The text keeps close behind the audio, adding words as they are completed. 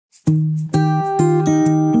We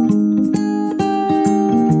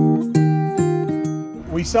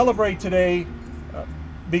celebrate today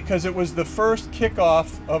because it was the first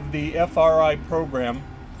kickoff of the FRI program,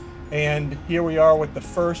 and here we are with the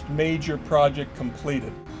first major project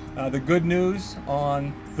completed. The good news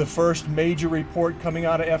on the first major report coming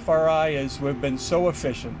out of FRI is we've been so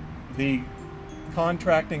efficient. The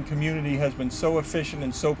contracting community has been so efficient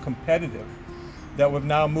and so competitive that we've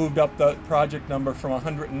now moved up the project number from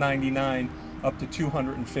 199 up to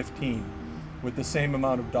 215 with the same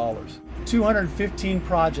amount of dollars. 215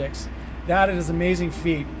 projects. That is an amazing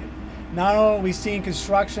feat. Not only are we seeing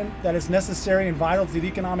construction that is necessary and vital to the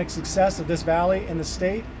economic success of this valley and the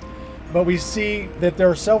state, but we see that there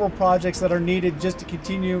are several projects that are needed just to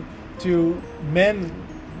continue to mend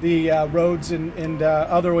the roads and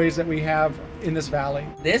other ways that we have in this valley.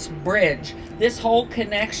 This bridge, this whole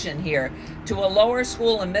connection here to a lower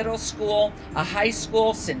school, a middle school, a high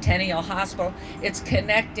school, Centennial Hospital, it's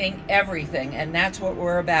connecting everything, and that's what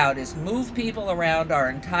we're about, is move people around our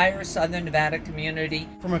entire Southern Nevada community.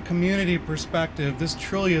 From a community perspective, this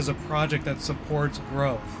truly is a project that supports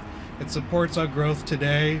growth. It supports our growth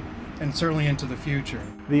today and certainly into the future.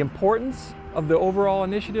 The importance of the overall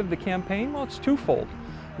initiative, the campaign, well, it's twofold.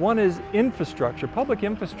 One is infrastructure. Public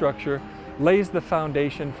infrastructure lays the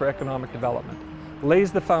foundation for economic development,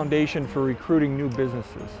 lays the foundation for recruiting new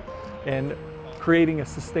businesses and creating a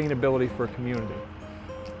sustainability for a community.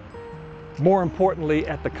 More importantly,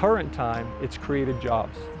 at the current time, it's created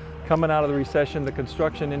jobs. Coming out of the recession, the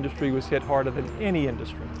construction industry was hit harder than any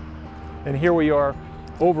industry. And here we are,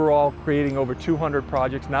 overall creating over 200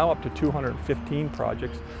 projects, now up to 215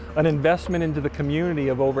 projects, an investment into the community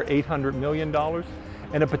of over $800 million,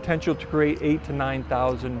 and a potential to create 8,000 to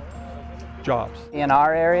 9,000 jobs. In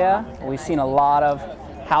our area, we've seen a lot of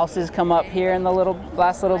houses come up here in the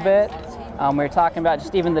last little bit. We were talking about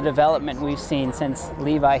just even the development we've seen since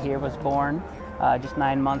Levi here was born just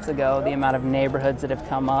 9 months ago, the amount of neighborhoods that have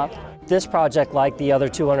come up. This project, like the other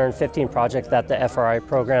 215 projects that the FRI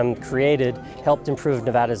program created, helped improve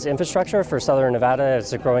Nevada's infrastructure for Southern Nevada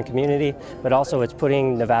as a growing community, but also it's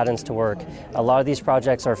putting Nevadans to work. A lot of these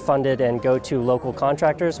projects are funded and go to local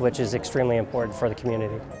contractors, which is extremely important for the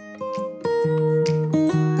community.